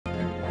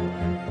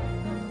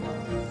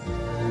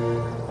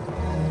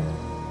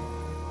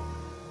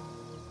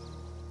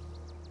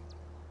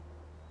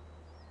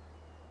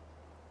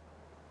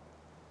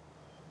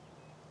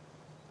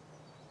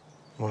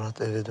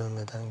Murat eve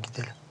dönmeden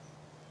gidelim.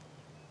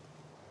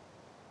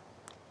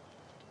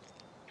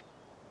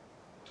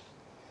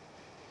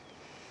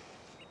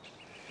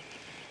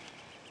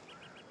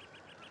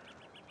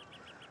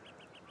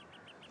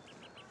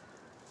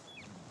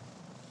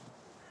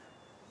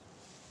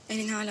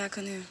 Elin hala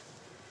kanıyor.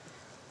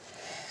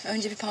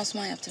 Önce bir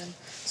pansuman yaptıralım.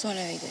 Sonra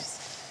eve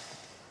gideriz.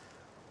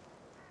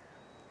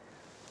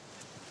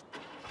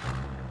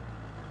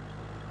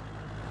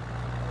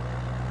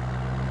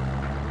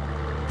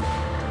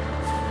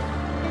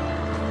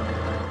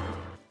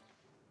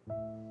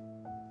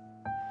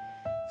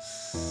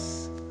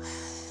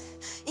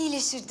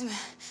 İyileştirdi mi?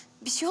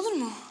 Bir şey olur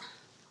mu?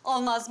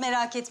 Olmaz,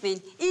 merak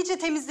etmeyin. İyice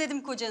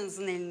temizledim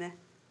kocanızın elini.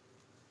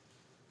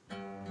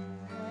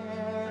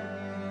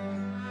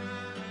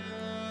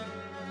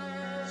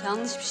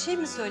 Yanlış bir şey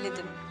mi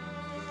söyledim?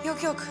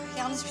 Yok yok,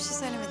 yanlış bir şey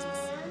söylemediniz.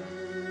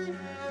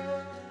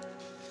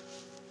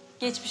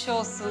 Geçmiş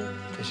olsun.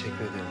 Teşekkür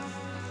ederim.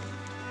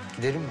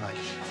 Gidelim mi Halis?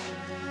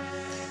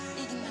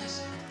 İyi günler.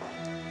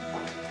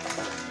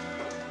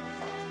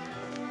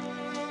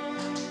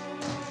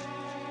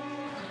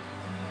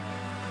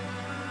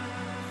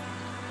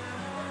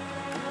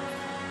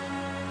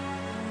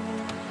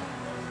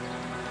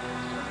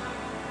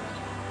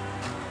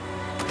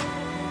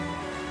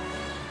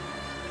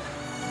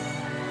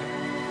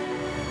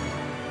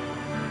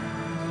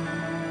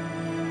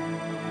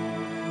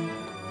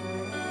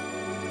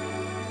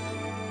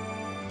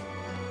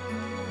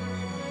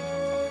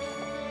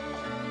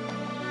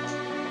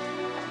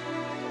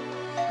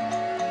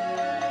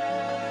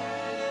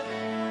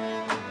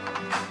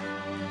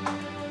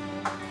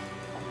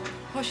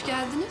 Hoş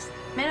geldiniz.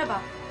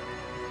 Merhaba.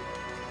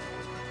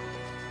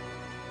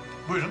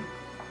 Buyurun.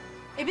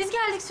 Biz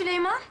geldik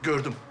Süleyman.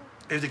 Gördüm.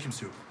 Evde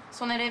kimse yok.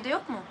 Soner evde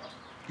yok mu?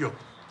 Yok.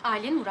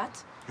 Aylin,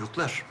 Murat.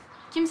 Yoklar.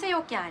 Kimse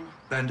yok yani.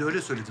 Ben de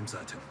öyle söyledim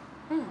zaten.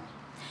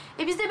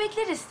 Biz de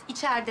bekleriz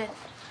içeride.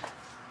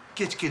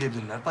 Geç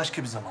gelebilirler.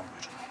 Başka bir zaman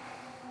buyurun.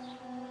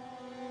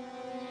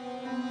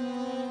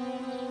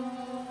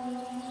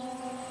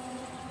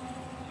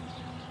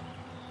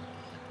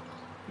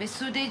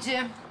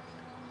 Mesudeciğim.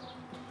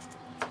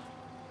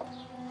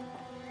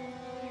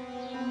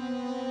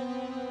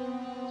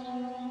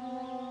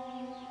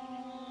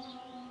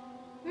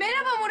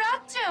 Merhaba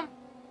Muratcığım.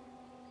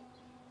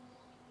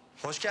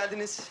 Hoş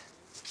geldiniz.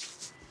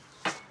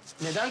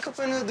 Neden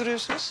kapının önünde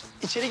duruyorsunuz?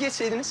 İçeri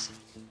geçseydiniz.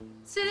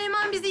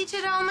 Süleyman bizi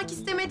içeri almak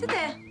istemedi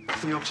de.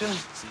 Yok canım.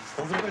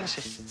 Olur böyle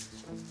şey.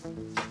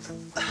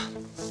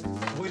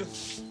 Buyurun.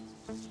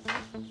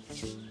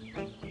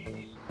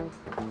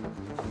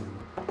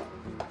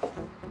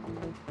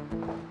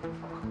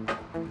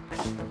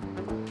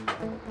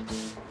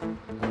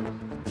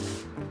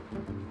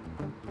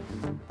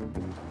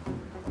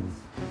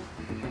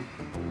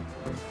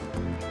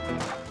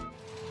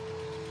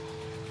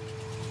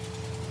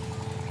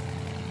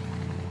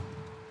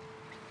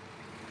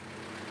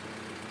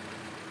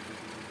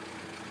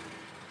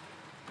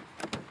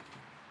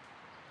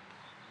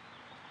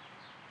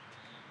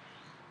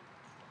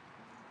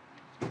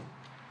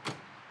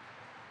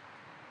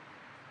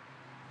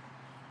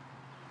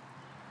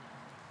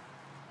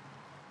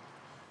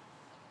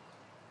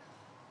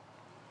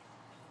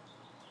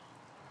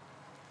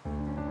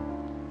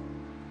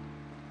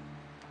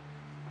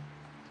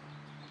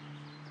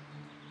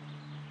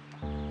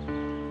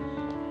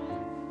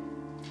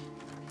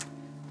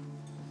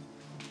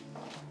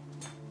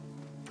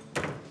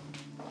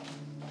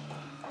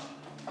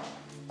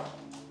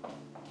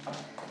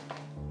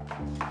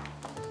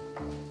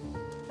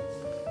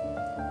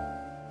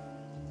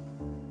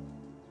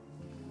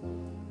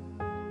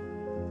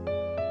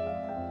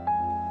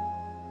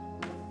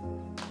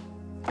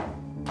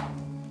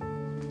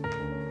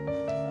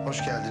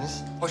 Hoş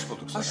geldiniz. Hoş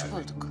bulduk Soner. Hoş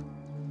bulduk.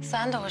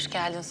 Sen de hoş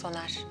geldin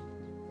Soner.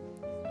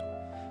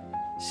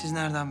 Siz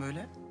nereden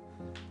böyle?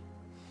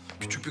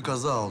 Küçük bir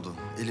kaza oldu.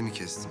 Elimi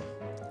kestim.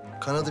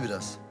 Kanadı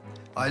biraz.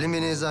 Ailem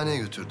beni eczaneye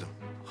götürdü.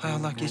 Hay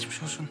Allah,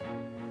 geçmiş olsun.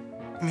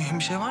 Mühim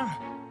bir şey var mı?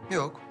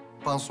 Yok,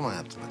 pansuman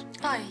yaptılar.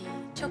 Ay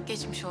çok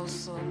geçmiş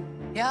olsun.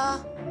 Ya,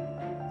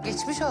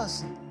 geçmiş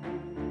olsun.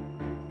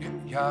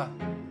 Ya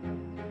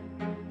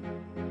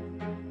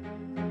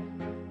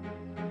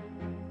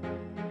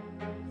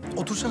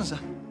Otursanıza.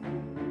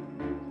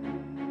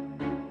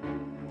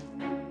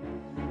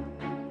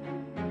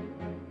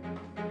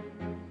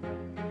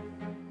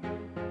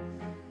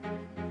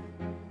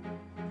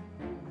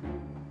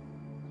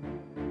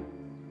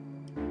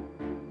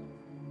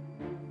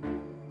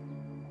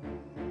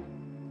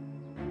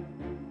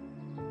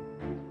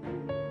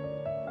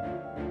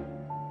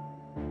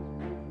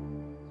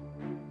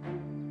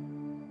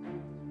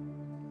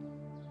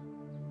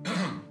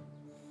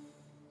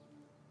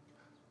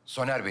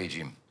 Soner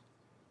Beyciğim,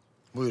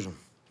 Buyurun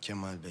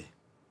Kemal Bey.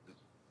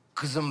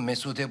 kızım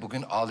Mesude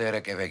bugün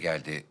ağlayarak eve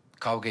geldi.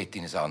 Kavga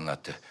ettiğinizi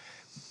anlattı.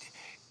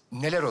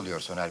 Neler oluyor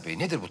Soner Bey?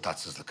 Nedir bu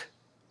tatsızlık?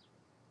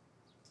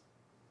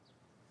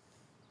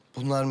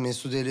 Bunlar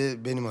Mesude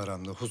ile benim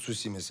aramda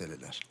hususi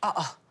meseleler.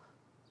 Aa,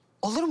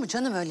 olur mu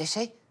canım öyle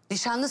şey?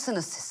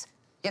 Nişanlısınız siz.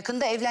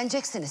 Yakında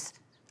evleneceksiniz.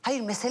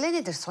 Hayır, mesele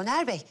nedir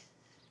Soner Bey?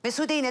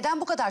 Mesude'yi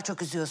neden bu kadar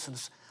çok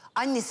üzüyorsunuz?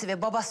 Annesi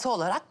ve babası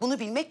olarak bunu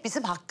bilmek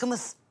bizim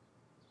hakkımız.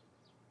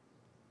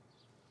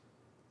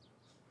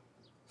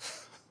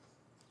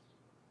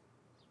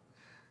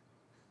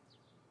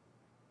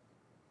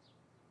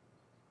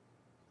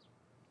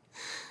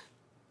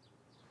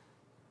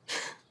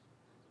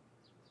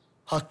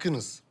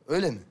 Hakkınız,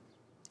 öyle mi?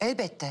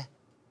 Elbette.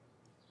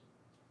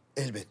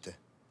 Elbette.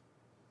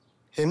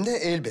 Hem de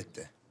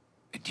elbette.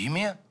 Değil mi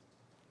ya?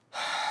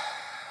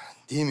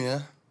 Değil mi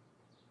ya?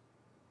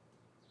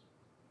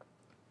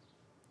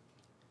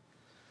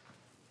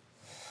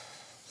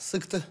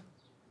 Sıktı.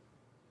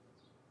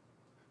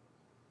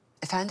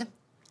 Efendim?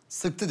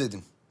 Sıktı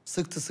dedim.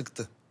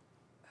 Sıktı.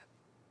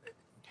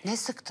 Ne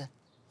sıktı?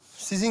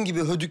 Sizin gibi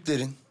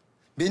hödüklerin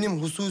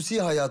benim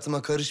hususi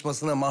hayatıma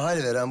karışmasına mahal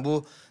veren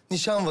bu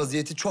nişan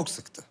vaziyeti çok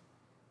sıktı.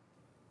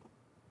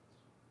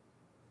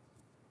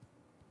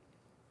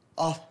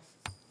 Al.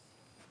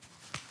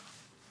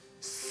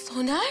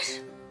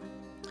 Soner?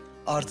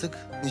 Artık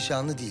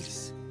nişanlı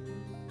değiliz.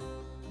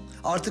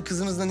 Artık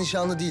kızınızla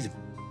nişanlı değilim.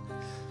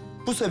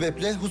 Bu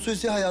sebeple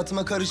hususi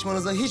hayatıma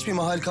karışmanıza hiçbir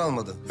mahal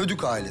kalmadı.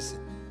 Hödük ailesi.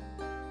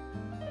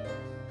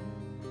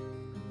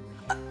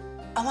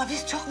 Ama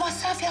biz çok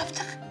masraf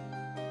yaptık.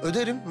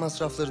 Öderim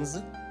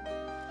masraflarınızı.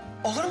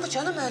 Olur mu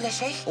canım öyle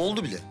şey?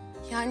 Oldu bile.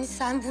 Yani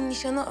sen bu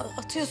nişanı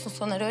atıyorsun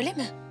Soner, öyle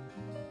mi?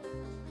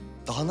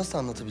 Daha nasıl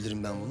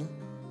anlatabilirim ben bunu?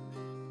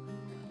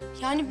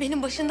 Yani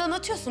benim başından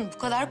atıyorsun. Bu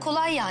kadar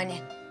kolay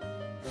yani.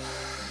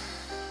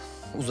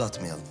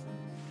 Uzatmayalım.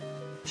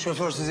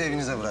 Şoför sizi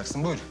evinize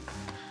bıraksın. Buyurun.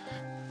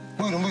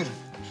 Buyurun.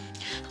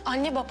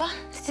 Anne baba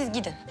siz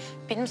gidin.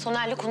 Benim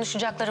Soner'le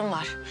konuşacaklarım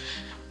var.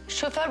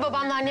 Şoför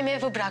babamla annemi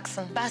eve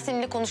bıraksın. Ben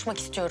seninle konuşmak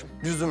istiyorum.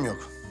 Lüzum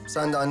yok.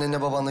 Sen de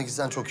annenle babanla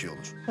gitsen çok iyi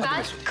olur.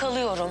 Ben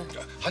kalıyorum.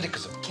 Hadi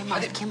kızım.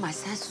 Kemal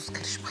sen sus,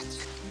 karışma.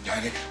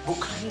 Yani bu...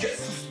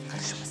 Sus,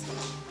 karışma sen.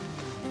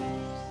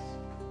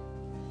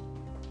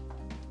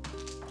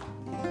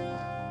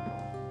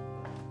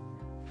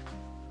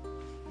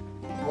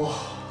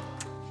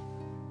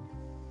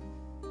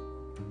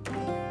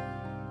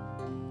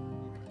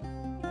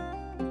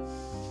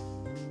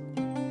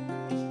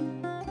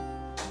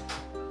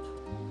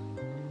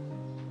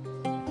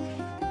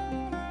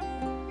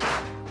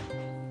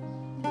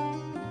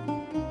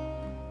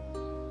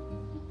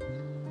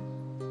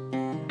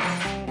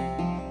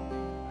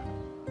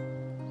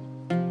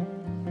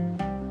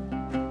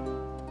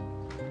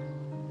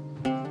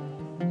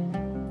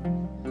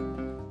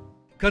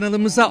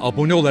 Kanalımıza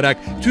abone olarak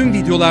tüm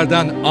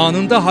videolardan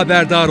anında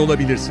haberdar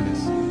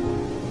olabilirsiniz.